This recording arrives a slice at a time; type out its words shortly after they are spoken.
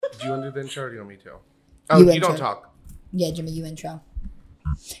Did you want to do the intro or do you want me to? Oh, you don't talk. Yeah, Jimmy, you intro.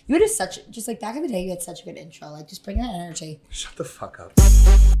 You had just like back in the day, you had such a good intro. Like, just bring that energy. Shut the fuck up.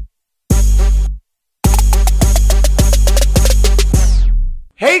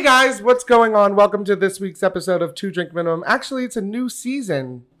 Hey guys, what's going on? Welcome to this week's episode of 2 Drink Minimum. Actually, it's a new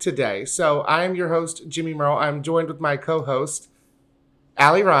season today. So I am your host, Jimmy Merle. I'm joined with my co-host,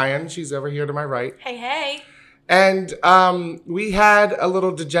 Allie Ryan. She's over here to my right. Hey, hey. And we had a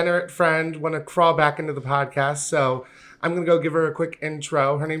little degenerate friend want to crawl back into the podcast. So I'm going to go give her a quick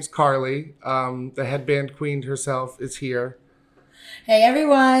intro. Her name's Carly. The headband queen herself is here. Hey,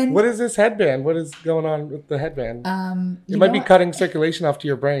 everyone. What is this headband? What is going on with the headband? It might be cutting circulation off to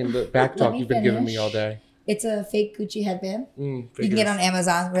your brain, the back talk you've been giving me all day. It's a fake Gucci headband. You can get it on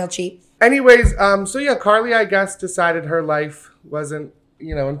Amazon real cheap. Anyways, so yeah, Carly, I guess, decided her life wasn't,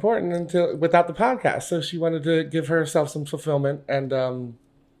 important until without the podcast. So she wanted to give herself some fulfillment and,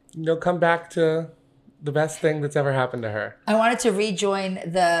 come back to the best thing that's ever happened to her. I wanted to rejoin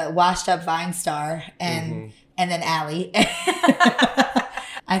the washed up Vine star and then Allie.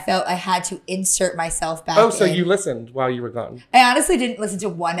 I felt I had to insert myself back. Oh, so you listened while you were gone? I honestly didn't listen to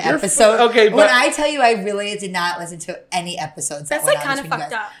one episode. Okay, but when I tell you, I really did not listen to any episodes. That's like kind of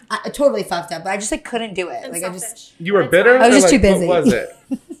fucked up. Totally fucked up, but I just couldn't do it. And like selfish. You were bitter? I was just too busy. What was it?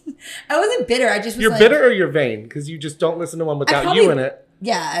 I wasn't bitter. I just was You're bitter or you're vain? Because you just don't listen to one without you in it.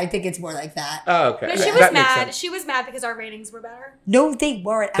 Yeah, I think it's more like that. Oh, okay. No, she was mad. She was mad because our ratings were better. No, they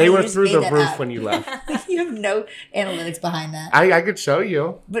weren't. They were through the roof when you left. You have no analytics behind that. I could show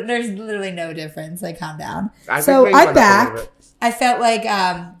you. But there's literally no difference. Like, calm down. So I'm back. I felt like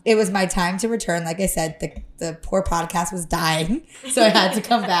it was my time to return. Like I said, the poor podcast was dying. So I had to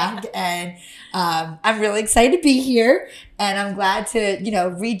come back. And I'm really excited to be here. And I'm glad to,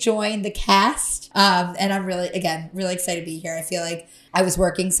 rejoin the cast. And I'm really excited to be here. I feel like I was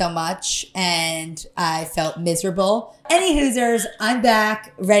working so much and I felt miserable. Any Hoosers, I'm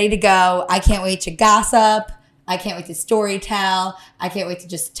back, ready to go. I can't wait to gossip. I can't wait to story tell. I can't wait to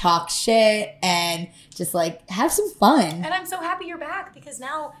just talk shit and just like have some fun. And I'm so happy you're back because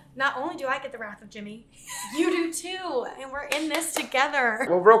now not only do I get the wrath of Jimmy, you do too. And we're in this together.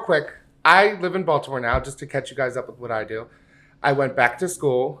 Well, real quick, I live in Baltimore now, just to catch you guys up with what I do. I went back to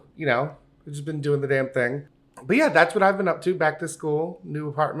school, I've just been doing the damn thing. But yeah, that's what I've been up to. Back to school, new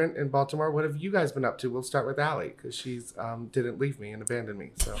apartment in Baltimore. What have you guys been up to? We'll start with Allie because she's didn't leave me and abandoned me.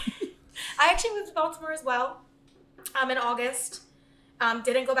 So I actually moved to Baltimore as well in August.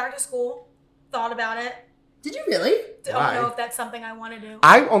 Didn't go back to school. Thought about it. Did you really? Don't know if that's something I want to do.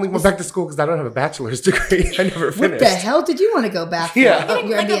 I only went back to school because I don't have a bachelor's degree. I never finished. What the hell did you want to go back to? Yeah.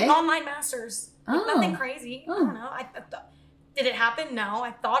 Like an online master's. Nothing crazy. I don't know. Did it happen? No.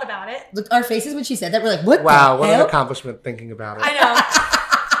 I thought about it. Look, our faces when she said that, we're like, what wow, the what hell? an accomplishment thinking about it. I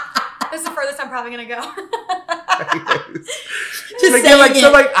know. This is the furthest I'm probably going to go.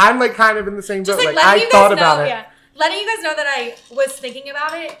 I'm kind of in the same boat. Just I thought about it. Yeah. Letting you guys know that I was thinking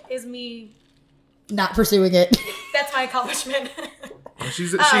about it is me not pursuing it. That's my accomplishment. She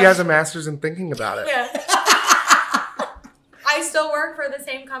has a master's in thinking about it. Yeah. I still work for the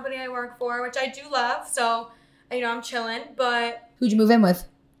same company I work for, which I do love. So, I'm chilling. But who'd you move in with?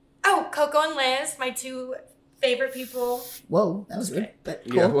 Oh, Coco and Liz, my two favorite people. Whoa, that was weird, but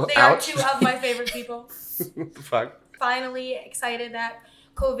cool. Yeah, well, they are two of my favorite people. What the fuck? Finally excited that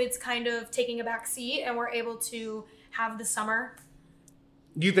COVID's kind of taking a back seat and we're able to have the summer.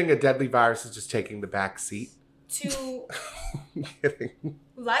 You think a deadly virus is just taking the back seat? To kidding.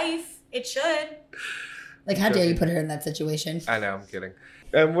 Life. It should. Like, how dare you put her in that situation? I know, I'm kidding.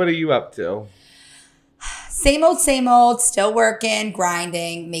 And what are you up to? Same old, still working,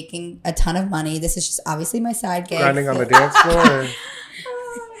 grinding, making a ton of money. This is just obviously my side gig. Grinding on the dance floor?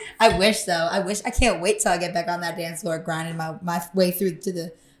 I wish so. I can't wait till I get back on that dance floor, grinding my way through to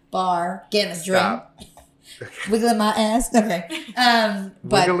the bar, getting a drink. Wiggling my ass. Okay.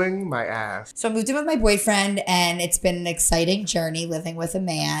 Wiggling my ass. So I moved in with my boyfriend and it's been an exciting journey living with a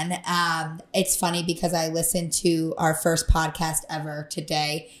man. It's funny because I listened to our first podcast ever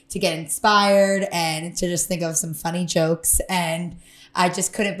today to get inspired and to just think of some funny jokes. And I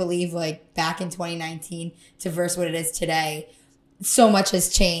just couldn't believe, like, back in 2019 to verse what it is today, so much has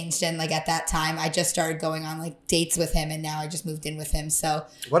changed. And like at that time, I just started going on like dates with him and now I just moved in with him. So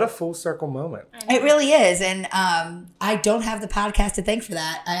what a full circle moment. It really is. And I don't have the podcast to thank for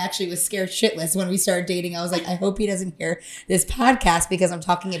that. I actually was scared shitless when we started dating. I was like, I hope he doesn't hear this podcast because I'm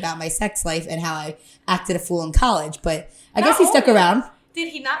talking about my sex life and how I acted a fool in college. But I guess he stuck around. did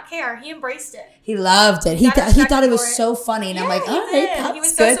he not care? He embraced it. He loved it. He thought it was so funny, and I'm like, all right, that's he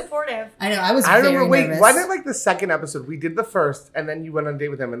was good. so supportive. I know. I was. I remember. Wait, nervous. wasn't it like the second episode? We did the first, and then you went on a date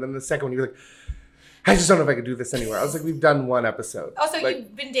with him, and then the second one, you were like, I just don't know if I could do this anywhere. I was like, we've done one episode. Oh, so like,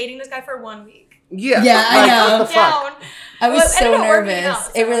 you've been dating this guy for 1 week? Yeah. Yeah, I know. What the fuck? I was so nervous. Out,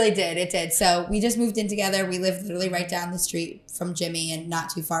 so. It really did. It did. So we just moved in together. We live literally right down the street from Jimmy and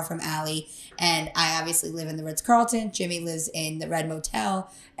not too far from Allie. And I obviously live in the Ritz-Carlton. Jimmy lives in the Red Motel.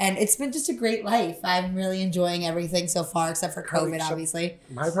 And it's been just a great life. I'm really enjoying everything so far, except for COVID, obviously.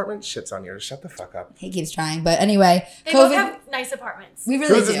 My apartment shits on yours. Shut the fuck up. He keeps trying. But anyway, they COVID. both have nice apartments. We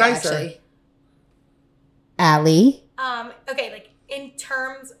really do, actually. Allie? Okay, like in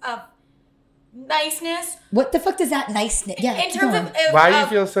terms of niceness. What the fuck does that niceness? Yeah. In terms of why do you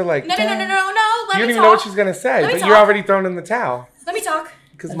feel so like? No. Let you me don't even talk. know what she's gonna say, but you're already thrown in the towel. Let me talk.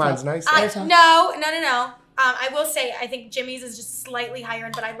 Because mine's nicer. No. I will say I think Jimmy's is just slightly higher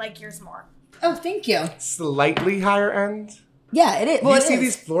end, but I like yours more. Oh, thank you. Slightly higher end. Yeah, it is. Well, you see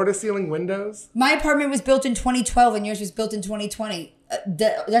these floor-to-ceiling windows? My apartment was built in 2012, and yours was built in 2020.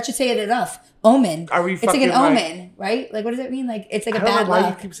 That should say it enough. Omen. Are we? It's like an omen, right? Like, what does it mean? Like, it's like a bad why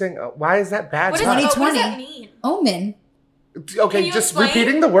luck. you keep saying? Why is that bad? 2020. What does that mean? Omen. Okay, just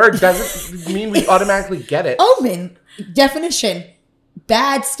repeating the word doesn't mean we automatically get it. Omen. Definition.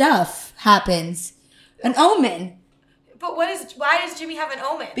 Bad stuff happens. An omen. But why does Jimmy have an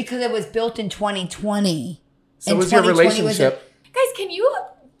omen? Because it was built in 2020. So was your relationship? Guys, can you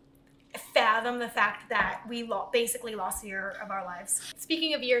fathom the fact that we basically lost a year of our lives?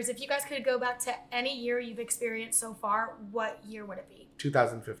 Speaking of years, if you guys could go back to any year you've experienced so far, what year would it be?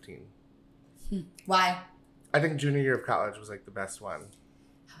 2015. Why? I think junior year of college was like the best one.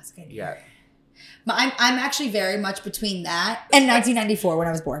 That was good. Yeah. I'm actually very much between that and 1994 when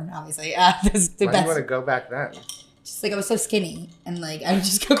I was born, obviously. The Why do you best. want to go back then? Just like I was so skinny, and like I would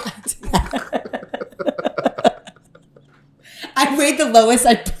just go back to that. I weighed the lowest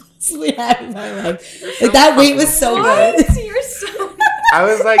I possibly had in my life. Like that weight was so good. You're so. I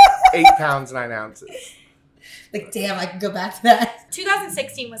was like 8 pounds 9 ounces. Like damn, I could go back to that.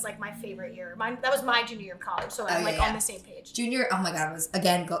 2016 was like my favorite year. That was my junior year of college, so I'm on the same page. Junior, oh my god, was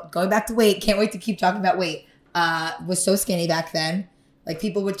again going back to weight. Can't wait to keep talking about weight. Was so skinny back then. Like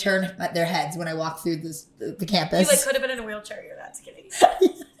people would turn their heads when I walked through the campus. You like could have been in a wheelchair. You're that skinny.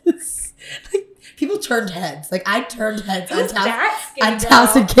 Yes. Like people turned heads. Like I turned heads on skinny,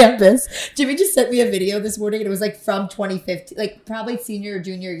 Towson campus. Jimmy just sent me a video this morning, and it was like from 2015, like probably senior or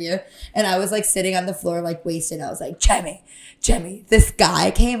junior year. And I was like sitting on the floor, like wasted. I was like, Jimmy, this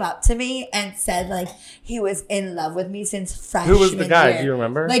guy came up to me and said like he was in love with me since freshman year. Who was the guy? Do you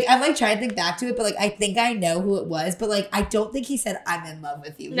remember? Like I'm like trying to think back to it, but like I think I know who it was, but like I don't think he said I'm in love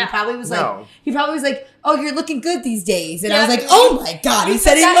with you. No. He probably was like, oh, you're looking good these days, and Yeah, I was like, oh my god, he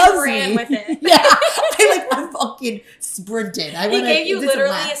said he loves me. With it. Yeah, I fucking sprinted. He gave you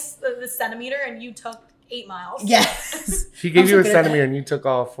literally the centimeter, and you took 8 miles. Yes. He gave you a centimeter, and you took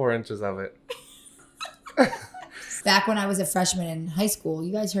all 4 inches of it. Back when I was a freshman in high school,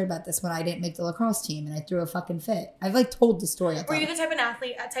 you guys heard about this when I didn't make the lacrosse team and I threw a fucking fit. I've like told the story. Were you the type of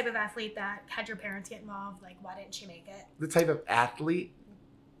athlete that had your parents get involved? Like, why didn't she make it? The type of athlete?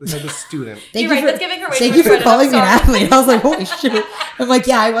 The type of student? That's giving her way Thank you for calling me an athlete. I was like, holy shit. I'm like,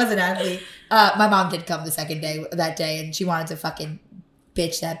 yeah, I was an athlete. My mom did come the second day that day and she wanted to fucking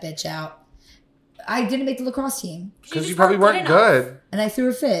bitch that bitch out. I didn't make the lacrosse team. Because you probably weren't good. And I threw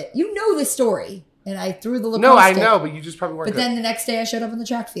a fit. You know this story. And I threw the lacrosse No, I stick. know, but you just probably weren't But good. then the next day I showed up on the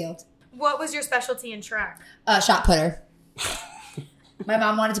track field. What was your specialty in track? Shot putter. My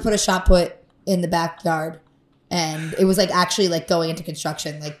mom wanted to put a shot put in the backyard. And it was like actually like going into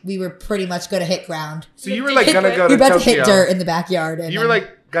construction. Like we were pretty much going to hit ground. So you were like going to go to You're about Tokyo. to hit dirt in the backyard. And you were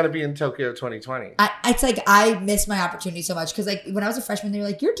like going to be in Tokyo 2020. It's like I missed my opportunity so much because like when I was a freshman, they were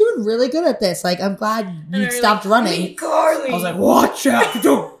like, "You're doing really good at this." Like I'm glad you stopped running. Hey, Carly. I was like, "Watch out!"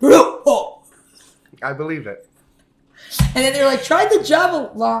 I believe it. And then they were like, "Try the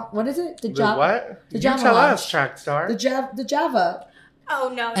Java What is it? The what? The you Java tell launch. us, track star. The Java.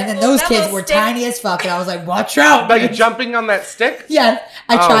 Oh no! And then those kids were tiny as fuck, and I was like, "Watch out!" Like jumping on that stick? Yeah,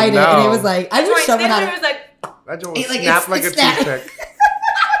 I tried it, and it was like I wish someone had. It was like that joint It, like, snapped like a toothpick.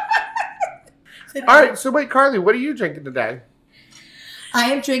 All right, so wait, Carly, what are you drinking today?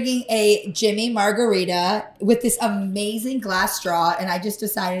 I am drinking a Jimmy margarita with this amazing glass straw, and I just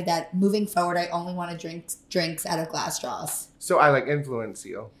decided that moving forward, I only want to drink drinks out of glass straws. So I like influence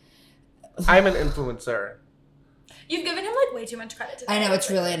you. I'm an influencer. You've given him like way too much credit today. I know, it's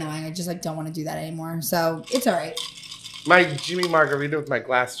really annoying. I just like don't want to do that anymore. So it's all right. My Jimmy margarita with my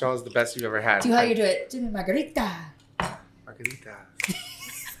glass straw is the best you've ever had. Do how you do it. Jimmy margarita. Margarita.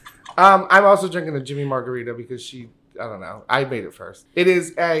 I'm also drinking a Jimmy Margarita because I don't know. I made it first. It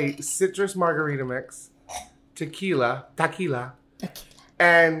is a citrus margarita mix, tequila,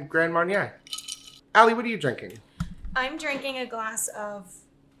 and Grand Marnier. Allie, what are you drinking? I'm drinking a glass of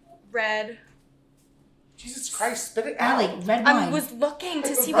red. Jesus Christ, spit it out. Allie, red wine. I was looking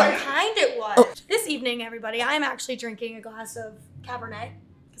to see what kind it was. Oh. This evening, everybody, I'm actually drinking a glass of Cabernet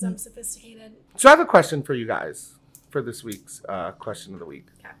because I'm sophisticated. So I have a question for you guys for this week's question of the week.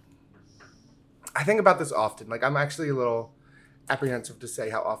 Okay. I think about this often. Like, I'm actually a little apprehensive to say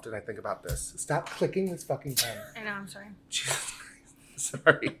how often I think about this. Stop clicking this fucking pen. I know, I'm sorry. Jesus Christ.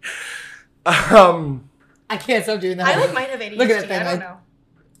 Sorry. I can't stop doing that. I might have ADHD. Look at that I don't know.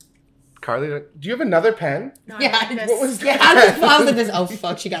 Carly, do you have another pen? No, yeah, I like what was this. that? I was like this. Oh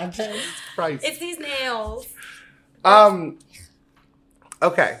fuck, she got a pen. Christ. It's these nails.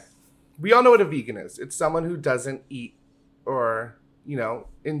 Okay. We all know what a vegan is. It's someone who doesn't eat or,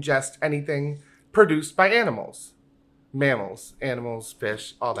 ingest anything produced by animals. Mammals, animals,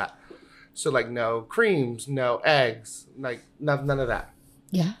 fish, all that. So, like, no creams, no eggs, like, none of that.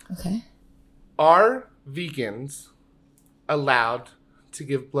 Yeah, okay. Are vegans allowed to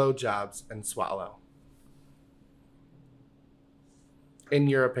give blowjobs and swallow? In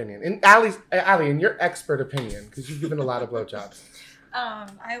your opinion. Allie, in your expert opinion, because you've given a lot of blowjobs.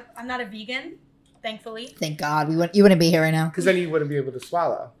 I'm not a vegan, thankfully. Thank God. You wouldn't be here right now. Because then you wouldn't be able to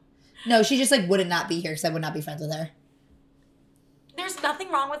swallow. No, she just would not be here because I would not be friends with her. There's nothing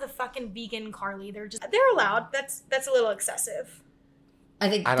wrong with a fucking vegan, Carly. They're allowed. That's a little excessive. I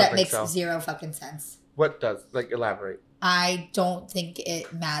think that makes zero fucking sense. What does? Elaborate. I don't think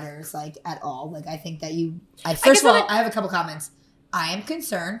it matters, at all. I think that first of all, I have a couple comments. I am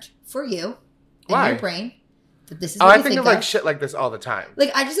concerned for you and your brain that this is what I think of shit like this all the time.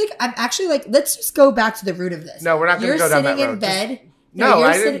 I'm actually let's just go back to the root of this. No, we're not going to go down that road. You're sitting in bed. No,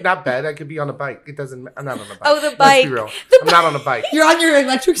 I didn't. Not bed. I could be on a bike. I'm not on a bike. Oh, the bike. Let's be real. I'm not on a bike. You're on your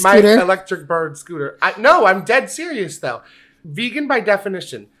electric scooter. My electric bird scooter. No, I'm dead serious though. Vegan by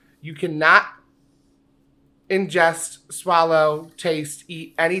definition, you cannot ingest, swallow, taste,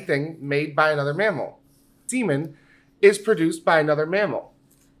 eat anything made by another mammal. Semen is produced by another mammal.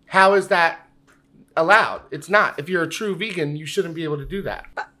 How is that allowed? It's not. If you're a true vegan, you shouldn't be able to do that.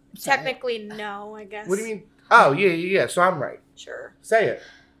 Technically, no, I guess. What do you mean? Oh, yeah. So I'm right. Sure. Say it.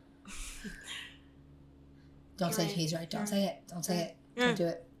 Don't say he's right. Don't say it. Don't say it. Don't do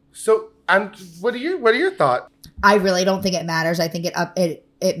it. So what are your thoughts? I really don't think it matters. I think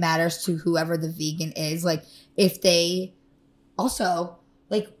it matters to whoever the vegan is. If they also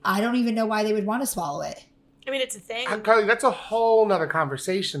I don't even know why they would want to swallow it. I mean, it's a thing. Carly, that's a whole nother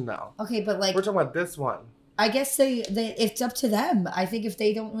conversation though. Okay, but we're talking about this one. I guess they it's up to them. I think if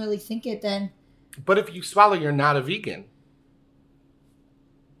they don't really think it, then. But if you swallow, you're not a vegan.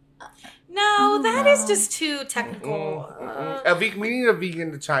 No, that is just too technical. We need a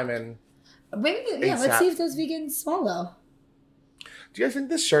vegan to chime in. Maybe, yeah, let's see if those vegans swallow. Do you guys think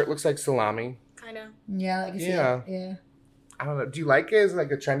this shirt looks like salami? Kind of. Yeah, I can see it. Yeah. I don't know. Do you like it? Is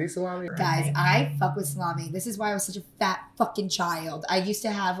it a trendy salami? Guys, I fuck with salami. This is why I was such a fat fucking child. I used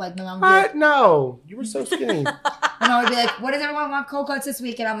to have my mom. What? No, you were so skinny. My mom would be like, "What does everyone want cold cuts this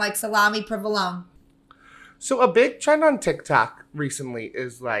week?" And I'm like, "Salami, provolone." So a big trend on TikTok recently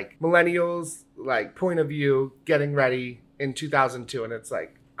is millennials point of view getting ready in 2002, and it's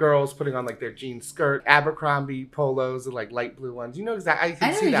girls putting on their jean skirt, Abercrombie polos, the light blue ones. You know exactly. I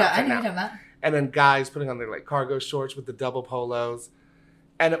can see that. I know you're talking about. And then guys putting on their cargo shorts with the double polos,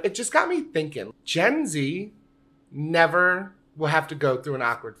 and it just got me thinking. Gen Z never will have to go through an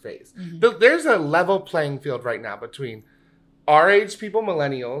awkward phase. Mm-hmm. There's a level playing field right now between our age people,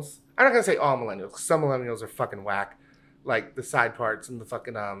 millennials. I'm not gonna say all millennials. Some millennials are fucking whack, the side parts and the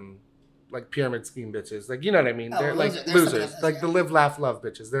fucking pyramid scheme bitches. You know what I mean? They're losers. The live, laugh, love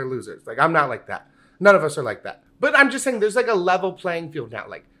bitches. They're losers. I'm not like that. None of us are like that. But I'm just saying there's a level playing field now.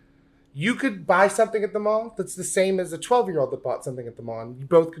 You could buy something at the mall that's the same as a 12-year-old that bought something at the mall, and you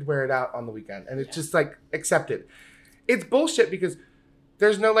both could wear it out on the weekend, and it's just accepted. It's bullshit because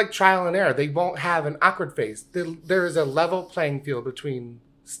there's no trial and error. They won't have an awkward phase. There is a level playing field between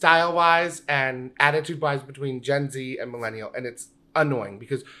style-wise and attitude-wise between Gen Z and millennial, and it's annoying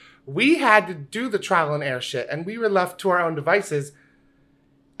because we had to do the trial and error shit, and we were left to our own devices,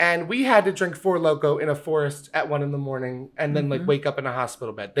 and we had to drink Four Loko in a forest at 1 a.m. and then wake up in a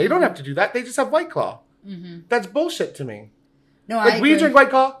hospital bed. They don't have to do that. They just have White Claw. Mm-hmm. That's bullshit to me. No, I agree. We drink White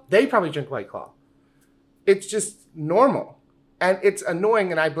Claw. They probably drink White Claw. It's just normal, and it's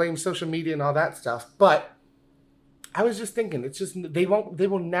annoying. And I blame social media and all that stuff. But I was just thinking, it's just they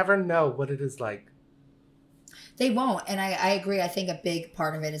will never know what it is like. They won't. And I agree. I think a big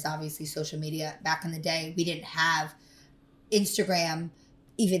part of it is obviously social media. Back in the day, we didn't have Instagram,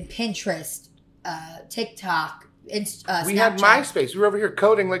 even Pinterest, TikTok, we Snapchat. had MySpace. We were over here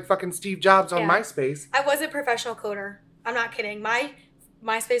coding like fucking Steve Jobs on MySpace. I was a professional coder. I'm not kidding. My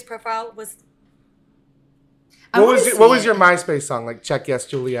MySpace profile was... What was your MySpace song? Like Check Yes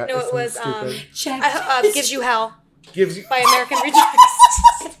Juliet? No, it was Check Gives You Hell Gives You... by American Rejects.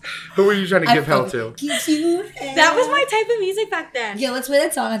 Who were you trying to give hell to? Gives you hell. That was my type of music back then. Yeah, let's play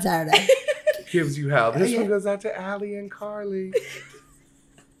that song on Saturday. Gives You Hell. This one goes out to Allie and Carly.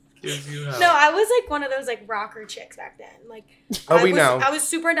 Gives You Hell. No, I was like one of those like rocker chicks back then. Like, we know. I was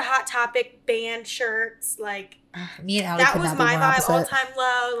super into Hot Topic band shirts. Like, Me and Allie that could was not be my more vibe. opposite. All time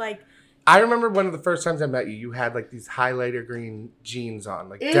low. Like, I remember one of the first times I met you, you had like these highlighter green jeans on,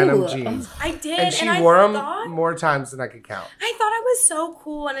 like Ew. denim jeans. I did, And she I wore them thought, more times than I could count. I thought I was so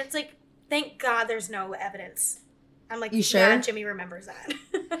cool, and it's like, thank God there's no evidence. I'm like, You sure? Yeah, Jimmy remembers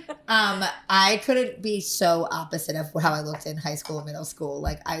that. I couldn't be so opposite of how I looked in high school and middle school.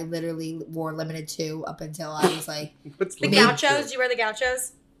 Like, I literally wore limited 2 up until I was like What's The limited gauchos? to? You wear the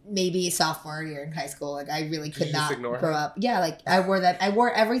gauchos? maybe sophomore year in high school. Like, I really could you not just ignore grow her? up. Yeah, like I wore that. I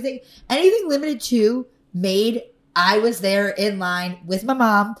wore everything. Anything limited 2 made. I was there in line with my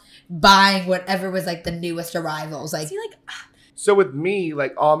mom buying whatever was like the newest arrivals. Like, See, like, So with me,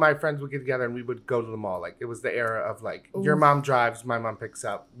 like all my friends would get together and we would go to the mall. Like it was the era of like, your mom drives, my mom picks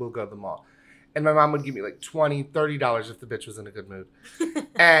up, we'll go to the mall. And my mom would give me like $20, $30 if the bitch was in a good mood.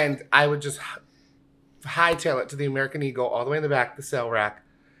 And I would just hightail it to the American Eagle all the way in the back, the sale rack.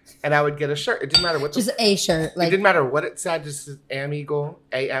 And I would get a shirt. It didn't matter what just a shirt. it Like, didn't matter what it said, just AM Eagle,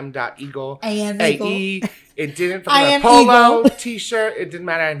 AM.Eagle, AM Eagle. AE. It didn't I fucking am a polo Eagle. t-shirt. It didn't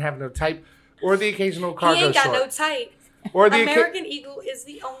matter. I didn't have no type. Or the occasional he cargo ain't got short. no type. Or the American Eagle is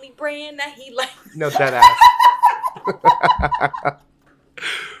the only brand that he likes. No, that ass.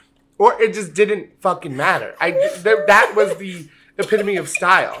 Or it just didn't fucking matter. That was the epitome of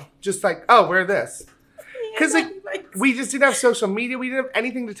style. Just like, oh, wear this. Because like we just didn't have social media. We didn't have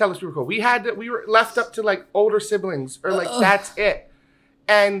anything to tell us we were cool. We were left up to like older siblings or like that's it.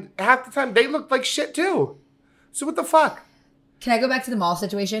 And half the time they looked like shit too. So what the fuck? can I go back to the mall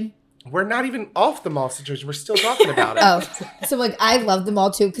situation? We're not even off the mall situation. We're still talking about it. Oh, so like I love the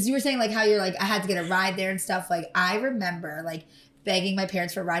mall too because you were saying like how you're like I had to get a ride there and stuff. Like I remember like begging my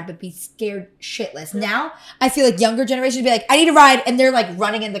parents for a ride but be scared shitless. Now I feel like younger generations be like I need a ride and they're like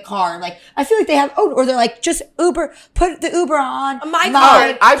running in the car. Like I feel like they have or they're like just Uber, put the Uber on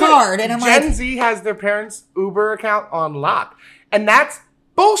My card, and I'm Gen like Z has their parents' Uber account on lock, and that's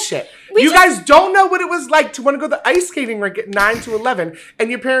bullshit. We You just- guys don't know what it was like to want to go to the ice skating rink at 9 to 11, and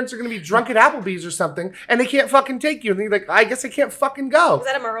your parents are going to be drunk at Applebee's or something, and they can't fucking take you. And you're like, I guess I can't fucking go. Is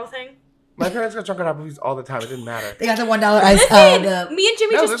that a Merle thing? My parents got drunk at Applebee's all the time. It didn't matter. they got the $1 ice. Listen, me and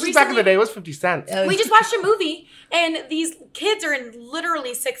Jimmy No, just this was recently, back in the day. It was 50 cents. we just watched a movie, and these kids are in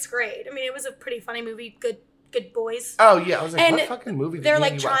literally 6th grade. I mean, it was a pretty funny movie. Good boys. Oh, yeah. I was like, And what fucking movie did They're you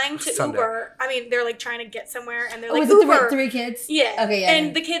like watch trying to Sunday? Uber. I mean, they're like trying to get somewhere, and they're Oh, like was it Uber. three kids? Yeah. Okay, yeah.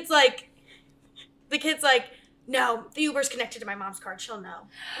 And the kid's like, no, the Uber's connected to my mom's card. She'll know.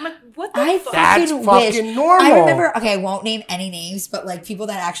 I'm like, what the I fuck? That's fucking fucking wish. normal. I remember, okay, I won't name any names, but like people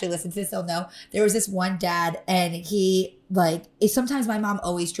that actually listen to this, they'll know. There was this one dad, and he like, sometimes my mom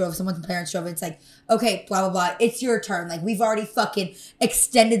always drove, someone's parents drove, and it's like, okay, blah, blah, blah, it's your turn. Like, we've already fucking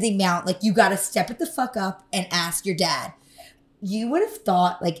extended the amount. Like, you gotta step it the fuck up and ask your dad. You would have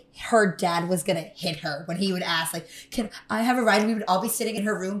thought like her dad was gonna hit her when he would ask, like, can I have a ride? And we would all be sitting in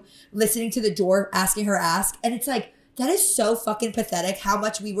her room, listening to the door, asking her ask. And it's like, that is so fucking pathetic how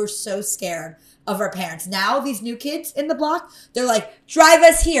much we were so scared of our parents. Now these new kids in the block, they're like, drive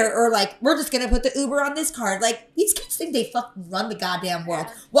us here, or like, we're just gonna put the Uber on this card. Like, these kids think they fucking run the goddamn world.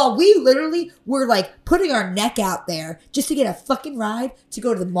 While we literally were like putting our neck out there just to get a fucking ride to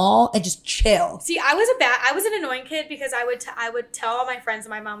go to the mall and just chill. See, I was an annoying kid because I would tell all my friends that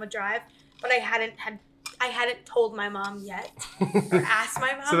my mom would drive, but I hadn't told my mom yet or asked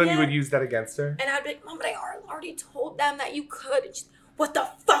my mom So then yet. you would use that against her? And I'd be like, Mom, but I already told them that you could. And she's, what the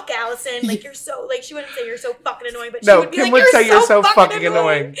fuck, Allison? Like, you're so, like, she wouldn't say you're so fucking annoying, but No, she would be Kim like, would say you're so fucking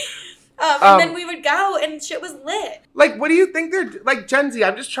annoying. And then we would go, and shit was lit. Like, what do you think they're like, Gen Z?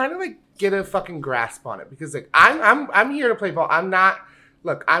 I'm just trying to like get a fucking grasp on it because like I'm here to play ball. I'm not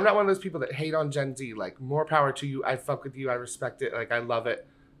one of those people that hate on Gen Z. Like, more power to you. I fuck with you. I respect it. Like, I love it.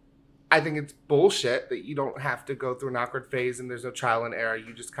 I think it's bullshit that you don't have to go through an awkward phase and there's no trial and error.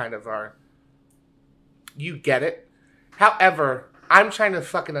 You just kind of are. You get it. However, I'm trying to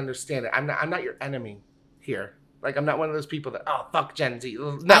fucking understand it. I'm not your enemy here. Like, I'm not one of those people that, oh, fuck Gen Z.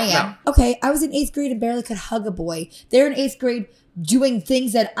 No, I am. Okay, I was in 8th grade and barely could hug a boy. They're in 8th grade doing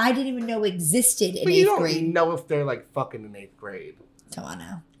things that I didn't even know existed in But 8th you don't grade. know if they're, like, fucking in 8th grade. Come on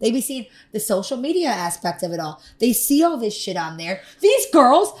now. They be seeing the social media aspect of it all. They see all this shit on there. These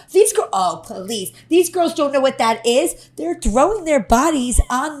girls, oh, please. These girls don't know what that is. They're throwing their bodies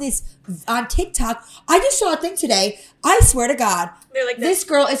on TikTok. I just saw a thing today. I swear to God. They're like this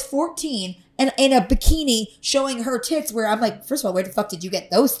girl is 14 and in a bikini showing her tits where I'm like, first of all, where the fuck did you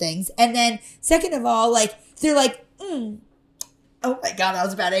get those things? And then second of all, like, they're like, oh my God, that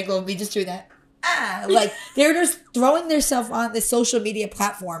was a bad angle of me just doing that. Like they're just throwing themselves on this social media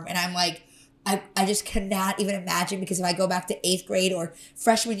platform, and I'm like, I just cannot even imagine, because if I go back to 8th grade or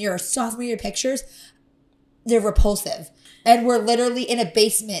freshman year or sophomore year pictures, they're repulsive. And we're literally in a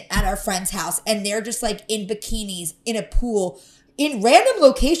basement at our friend's house, and they're just like in bikinis in a pool in random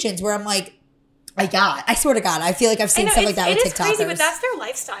locations where I'm like, I swear to God, I feel like I've seen stuff like that with TikTokers. It is crazy, but that's their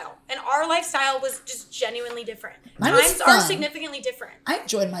lifestyle. And our lifestyle was just genuinely different. Times are significantly different. I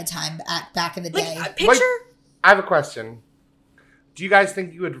enjoyed my time back in the day. I have a question. Do you guys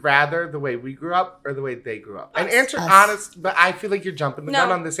think you would rather the way we grew up or the way they grew up? And answer honest, but I feel like you're jumping the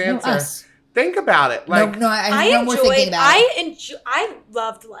gun on this answer. Us. Think about it. Like, I more thinking about it. I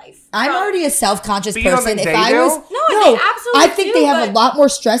loved life. I'm already a self-conscious person. You don't think if they I do? was No, they absolutely I think they have a lot more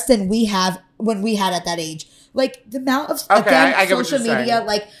stress than we have when we had at that age. Like the amount of I get what social you're media, saying.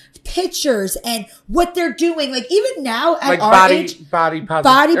 like pictures and what they're doing. Like even now at like our age, body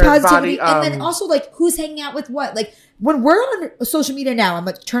positivity, and then also like who's hanging out with what. Like when we're on social media now, I'm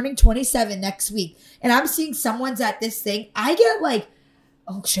like turning 27 next week, and I'm seeing someone's at this thing. I get like,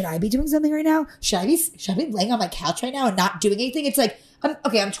 oh, should I be doing something right now? Should I be laying on my couch right now and not doing anything? It's like,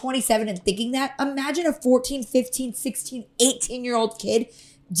 I'm 27 and thinking that. Imagine a 14, 15, 16, 18-year-old kid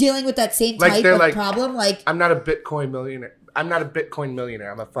dealing with that same type of problem. Like, I'm not a Bitcoin millionaire.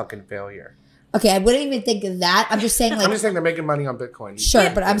 I'm a fucking failure. Okay, I wouldn't even think of that. I'm just saying, like... I'm just saying they're making money on Bitcoin. Sure,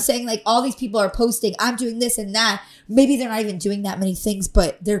 but I'm saying, like, all these people are posting, I'm doing this and that. Maybe they're not even doing that many things,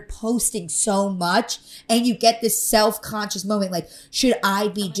 but they're posting so much. And you get this self-conscious moment, like, should I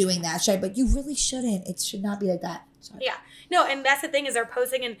be doing that? But you really shouldn't. It should not be like that. Sorry. Yeah. No, and that's the thing is they're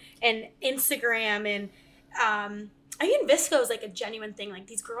posting and Instagram and... I think Visco is, like, a genuine thing. Like,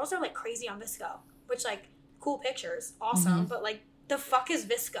 these girls are, like, crazy on Visco. Which, like, cool pictures. Awesome. Mm-hmm. But, like... The fuck is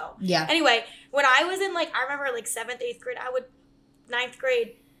Visco? Yeah. Anyway, when I was in I remember 7th, 8th grade, 9th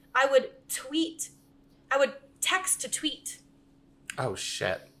grade, I would tweet. I would text to tweet. Oh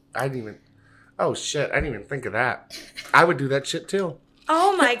shit. I didn't even think of that. I would do that shit too.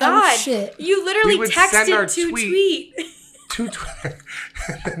 Oh my God. Oh shit. You literally texted to tweet. To tweet.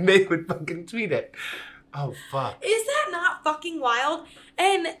 And they would fucking tweet it. Oh fuck. Is that not fucking wild?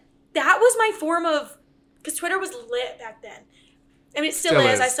 And that was my form of, because Twitter was lit back then. I mean, it still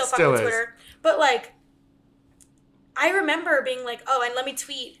is. I still fuck with Twitter. But, I remember being like, oh, and let me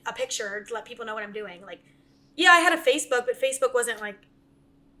tweet a picture to let people know what I'm doing. Like, yeah, I had a Facebook, but Facebook wasn't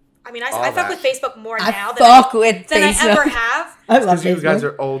I fuck with Facebook more now than I ever have. I love Facebook. You guys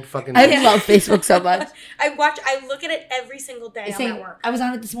are old fucking... I love Facebook so much. I look at it every single day. I'm at work. I was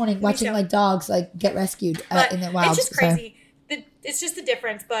on it this morning watching, dogs, get rescued in the wild. It's just crazy. It's just the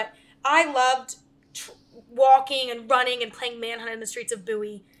difference. But I loved... walking and running and playing Manhunt in the streets of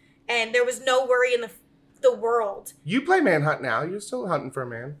Bowie, and there was no worry in the world. You play Manhunt now. You're still hunting for a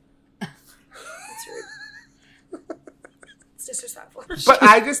man. That's rude. It's disrespectful. But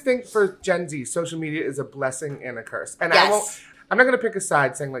I just think for Gen Z, social media is a blessing and a curse. And yes. I'm not going to pick a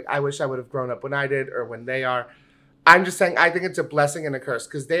side saying I wish I would have grown up when I did or when they are. I'm just saying I think it's a blessing and a curse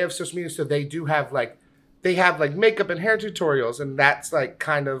because they have social media, so they do have makeup and hair tutorials, and that's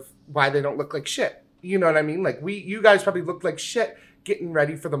kind of why they don't look like shit. You know what I mean? You guys probably look like shit getting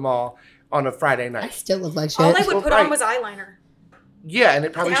ready for the mall on a Friday night. I still look like shit. All I would put on was eyeliner. Yeah, and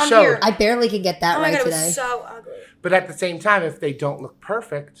it probably Down showed. here. I barely can get that right God, today. It was so ugly. But at the same time, if they don't look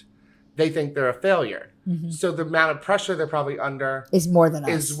perfect, they think they're a failure. Mm-hmm. So the amount of pressure they're probably under is more than us.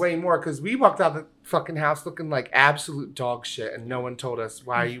 Is way more because we walked out of the fucking house looking like absolute dog shit, and no one told us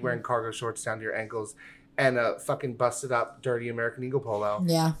why are you wearing cargo shorts down to your ankles and a fucking busted up, dirty American Eagle polo.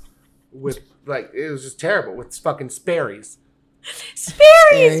 Yeah. With it was just terrible with fucking Sperry's.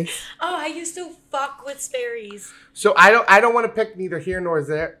 Sperry's. Oh, I used to fuck with Sperry's. So I don't want to pick neither here nor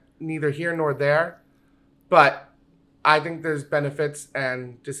there, but I think there's benefits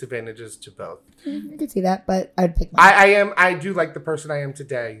and disadvantages to both. I could see that, but I'd pick mine. I do like the person I am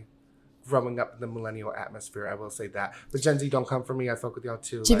today growing up in the millennial atmosphere. I will say that. But Gen Z, don't come for me. I fuck with y'all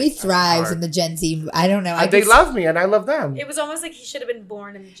too. Jimmy thrives in the Gen Z. I don't know. They love me and I love them. It was almost like he should have been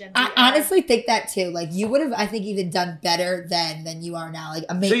born in the Gen Z I era. honestly think that too. Like you would have, I think, even done better then than you are now. Like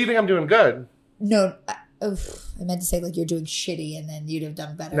amazing. So you think I'm doing good? No, I meant to say like you're doing shitty and then you'd have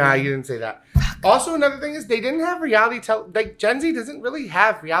done better. Nah, you didn't say that. Also, another thing is they didn't have like Gen Z doesn't really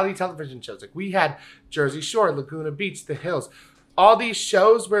have reality television shows. Like we had Jersey Shore, Laguna Beach, The Hills. All these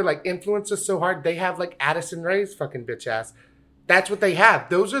shows where like influence us so hard, they have like Addison Rae's fucking bitch ass. That's what they have.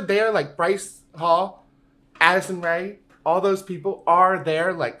 Those are there, like Bryce Hall, Addison Rae, all those people are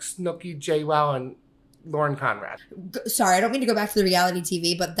there, like Snooki, JWoww, and Lauren Conrad. Sorry, I don't mean to go back to the reality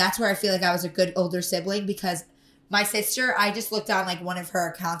TV, but that's where I feel like I was a good older sibling because my sister, I just looked on like one of her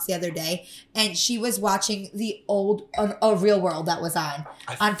accounts the other day and she was watching the old a Real World that was on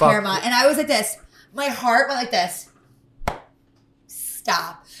Paramount. And I was like this. My heart went like this.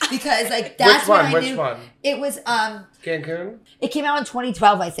 Stop. Because like that's when I knew. Which one? It was Cancun? It came out in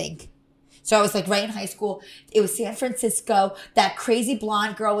 2012, I think. So I was like right in high school. It was San Francisco. That crazy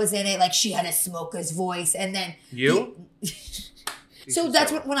blonde girl was in it. Like she had a smoker's voice. And then so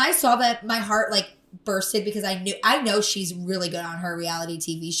that's when I saw that my heart like bursted because I know she's really good on her reality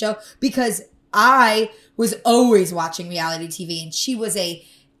TV show because I was always watching reality TV and she was a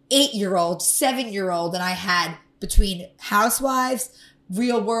 8-year-old, 7-year-old, and I had between Housewives,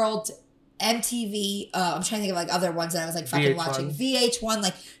 Real World, MTV. I'm trying to think of like other ones that I was like fucking watching. VH1,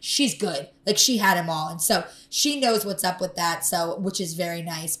 like she's good. Like she had them all. And so she knows what's up with that. So, which is very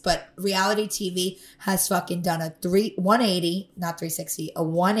nice. But reality TV has fucking done a 180, not 360, a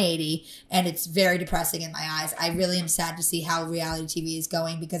 180. And it's very depressing in my eyes. I really am sad to see how reality TV is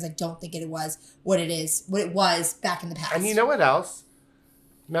going because I don't think it was what it was back in the past. And you know what else?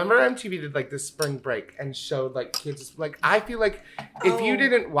 Remember MTV did like this spring break and showed like kids, like I feel like if you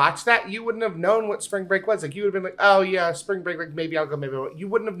didn't watch that, you wouldn't have known what spring break was. Like you would have been like, oh yeah, spring break, like maybe I'll go, maybe I won't. You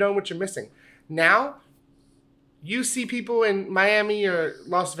wouldn't have known what you're missing. Now, you see people in Miami or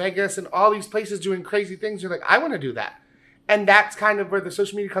Las Vegas and all these places doing crazy things. You're like, I want to do that. And that's kind of where the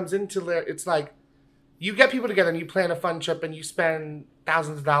social media comes into. It's like, you get people together and you plan a fun trip and you spend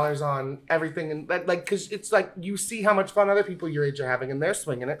thousands of dollars on everything and like because it's like you see how much fun other people your age are having and they're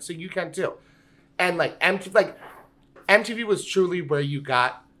swinging it, so you can too. And like MTV was truly where you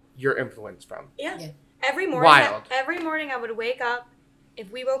got your influence from. Yeah. Every morning I would wake up.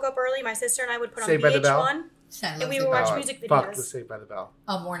 If we woke up early, my sister and I would put on VH1 and we would watch music videos. Fuck with Saved by the Bell.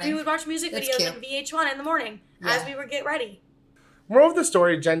 All morning. We would watch music videos on VH1 in the morning as we would get ready. Moral of the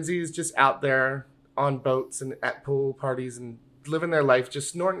story: Gen Z is just out there on boats and at pool parties and living their life,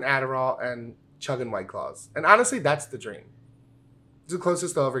 just snorting Adderall and chugging White Claws. And honestly, that's the dream. It's the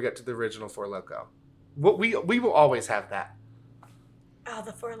closest they'll ever get to the original Four Loko. We will always have that. Oh,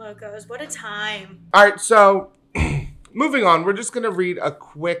 the Four Lokos. What a time. All right, so moving on, we're just going to read a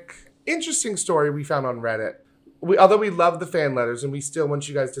quick, interesting story we found on Reddit. Although we love the fan letters and we still want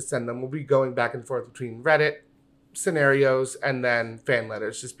you guys to send them, we'll be going back and forth between Reddit scenarios and then fan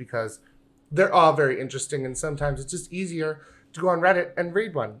letters just because they're all very interesting, and sometimes it's just easier to go on Reddit and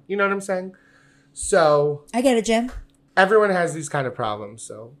read one. You know what I'm saying? So I get it, Jim. Everyone has these kind of problems,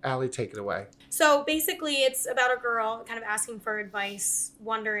 so Allie, take it away. So basically, it's about a girl kind of asking for advice,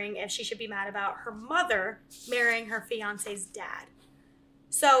 wondering if she should be mad about her mother marrying her fiance's dad.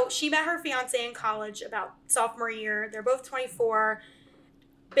 So she met her fiance in college about sophomore year. They're both 24,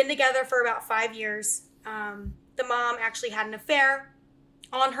 been together for about 5 years. The mom actually had an affair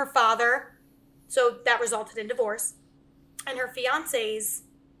on her father, so that resulted in divorce. And her fiance's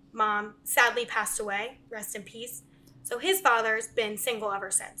mom sadly passed away, rest in peace. So his father's been single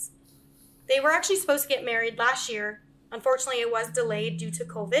ever since. They were actually supposed to get married last year. Unfortunately, it was delayed due to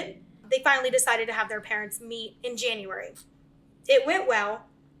COVID. They finally decided to have their parents meet in January. It went well.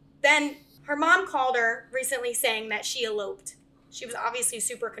 Then her mom called her recently saying that she eloped. She was obviously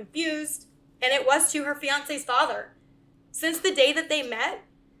super confused, and it was to her fiance's father. Since the day that they met,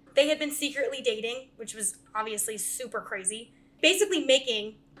 they had been secretly dating, which was obviously super crazy, basically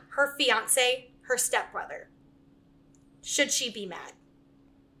making her fiance her stepbrother. Should she be mad?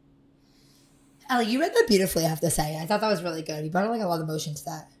 Allie, you read that beautifully, I have to say. I thought that was really good. You brought like a lot of emotion to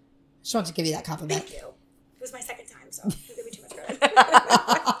that. Just wanted to give you that compliment. Thank you. It was my second time, so don't give me too much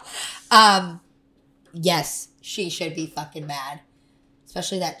credit. Yes, she should be fucking mad.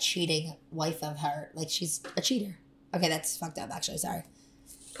 Especially that cheating wife of her. Like, she's a cheater. Okay, that's fucked up, actually. Sorry.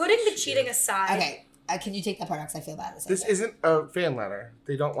 Putting the cheating aside. Okay, can you take that part out because I feel bad. This isn't a fan letter.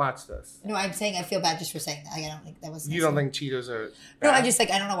 They don't watch this. No, I'm saying I feel bad just for saying that. I don't think that was... You don't think cheaters are bad? No, I just,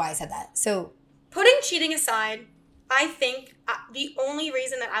 like, I don't know why I said that. So... Putting cheating aside, I think the only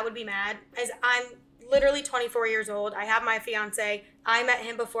reason that I would be mad is I'm literally 24 years old. I have my fiance. I met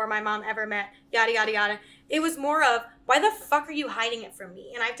him before my mom ever met. Yada, yada, yada. It was more of, why the fuck are you hiding it from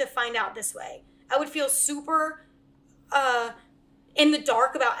me? And I have to find out this way. I would feel super in the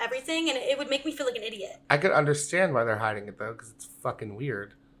dark about everything, and it would make me feel like an idiot. I could understand why they're hiding it, though, because it's fucking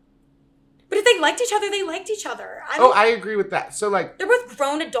weird. But if they liked each other, they liked each other. I agree with that. So, like... They're both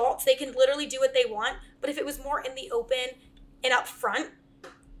grown adults. They can literally do what they want. But if it was more in the open and up front,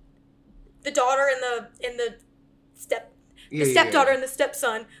 the daughter and the stepdaughter and the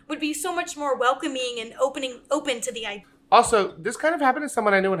stepson would be so much more welcoming and open to the idea. Also, this kind of happened to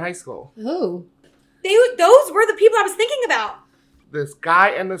someone I knew in high school. Who? Those were the people I was thinking about. This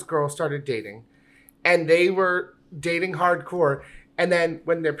guy and this girl started dating, and they were dating hardcore. And then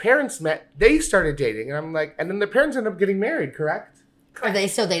when their parents met, they started dating. And I'm like, and then their parents ended up getting married, correct? Are they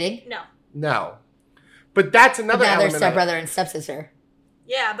still dating? No. But that's another now element. They're stepbrother and stepsister.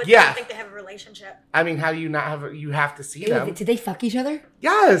 Yeah, but I don't think they have a relationship. I mean, how do you not have you have to see them. Did they fuck each other?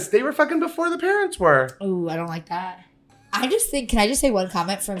 Yes, they were fucking before the parents were. Ooh, I don't like that. I just think, can I just say one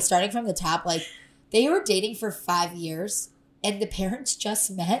comment starting from the top? Like, they were dating for 5 years. And the parents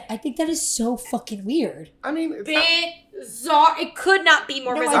just met. I think that is so fucking weird. I mean, it's bizarre. It could not be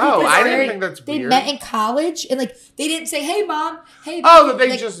more bizarre. I didn't think that's weird. They met in college, and like they didn't say, "Hey, mom, hey." Oh,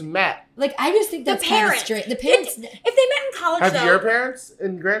 they just met. Like I just think that's kind of strange. The parents. If they met in college, have your parents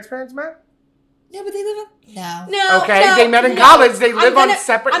and grandparents met? No, but they live in no. Okay, they met in college. They live on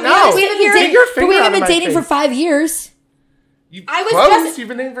separate. We haven't been dating for 5 years. You've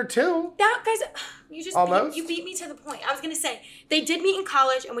been dating for 2. That guys. You just almost you beat me to the point. I was gonna say they did meet in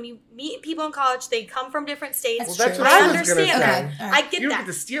college, and when you meet people in college, they come from different states. Well, that's what I was gonna say. Okay. I get you that. You get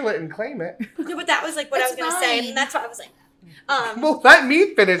to steal it and claim it. No, but that was like what I was gonna say, and that's what I was like. Well, let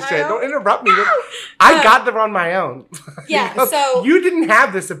me finish it. Don't interrupt me. I got them on my own. Yeah. So you didn't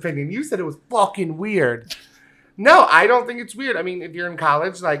have this opinion. You said it was fucking weird. No, I don't think it's weird. I mean, if you're in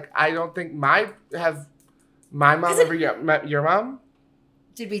college, like I don't think my mom ever met your mom.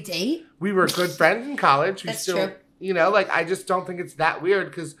 Did we date? We were good friends in college. That's true. I just don't think it's that weird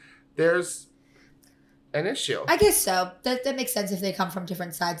because there's an issue. I guess so. That makes sense if they come from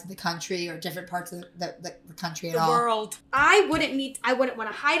different sides of the country or different parts of the country at all. The world. I wouldn't want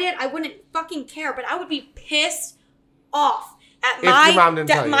to hide it. I wouldn't fucking care, but I would be pissed off at my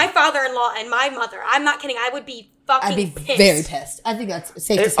father-in-law and my mother. I'm not kidding. I would be fucking pissed. Very pissed. I think that's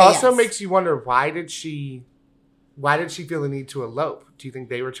safe to say. It also makes you wonder, why did she feel the need to elope? Do you think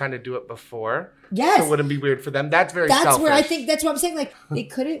they were trying to do it before? Yes. So it wouldn't be weird for them. That's very selfish. That's what I'm saying. Like, they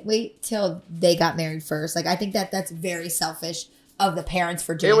couldn't wait till they got married first. Like, I think that's very selfish of the parents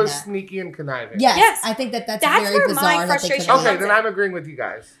for doing that. It was sneaky and conniving. Yes. I think that's very bizarre. Okay, then I'm agreeing with you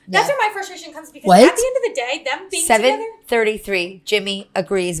guys. That's where my frustration comes because at the end of the day, them being 7:33, Jimmy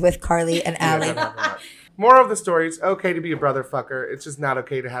agrees with Carly and Allie. Moral of the story, it's okay to be a brother fucker. It's just not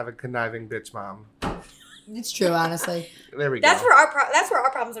okay to have a conniving bitch mom. It's true, honestly. There we go. That's where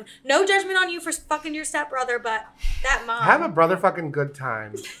our problems are. No judgment on you for fucking your stepbrother, but that mom. Have a brother fucking good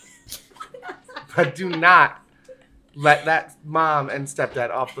time. But do not let that mom and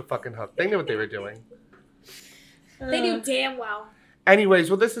stepdad off the fucking hook. They knew what they were doing. They knew damn well. Anyways,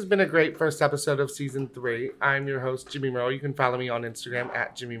 well, this has been a great first episode of season 3. I'm your host, Jimmy Merle. You can follow me on Instagram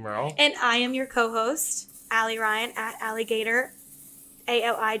at Jimmy Merle. And I am your co-host, Allie Ryan at Alligator.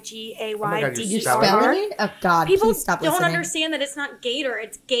 ALIGAYD. You're spelling it? Oh God! People please stop don't listening. understand that it's not Gator;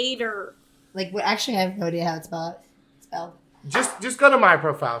 it's Gator. Like, actually, I have no idea how it's spelled. Just go to my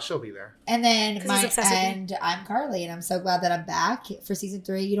profile; she'll be there. And then I'm Carly, and I'm so glad that I'm back for season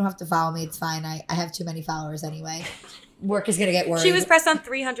 3. You don't have to follow me; it's fine. I have too many followers anyway. Work is gonna get worried. She was pressed on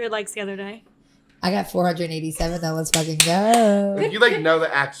 300 likes the other day. I got 487 though. Let's fucking go. You know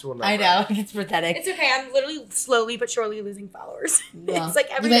the actual number. I know. It's pathetic. It's okay. I'm literally slowly but surely losing followers. Well, it's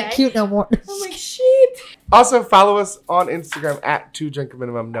like every you day. ain't cute no more. I'm like, shit. Also, follow us on Instagram at 2 drink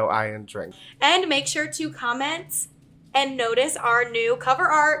minimum, no I in drink. And make sure to comment and notice our new cover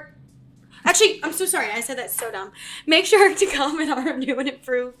art. Actually, I'm so sorry. I said that so dumb. Make sure to comment on our new and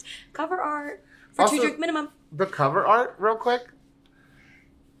improved cover art for 2 drink minimum. The cover art, real quick,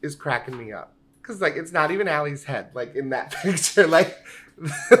 is cracking me up. Because, like, it's not even Allie's head, like, in that picture. Like,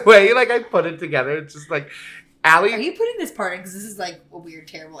 the way, like, I put it together, it's just, like, Allie... Are you putting this part in? Because this is, like, a weird,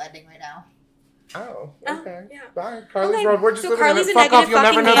 terrible ending right now. Oh, okay. Yeah. Bye. Carly's Road. We're just living Carly's in it. Fuck off. You'll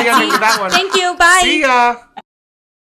never know the ending to that one. Thank you. Bye. See ya.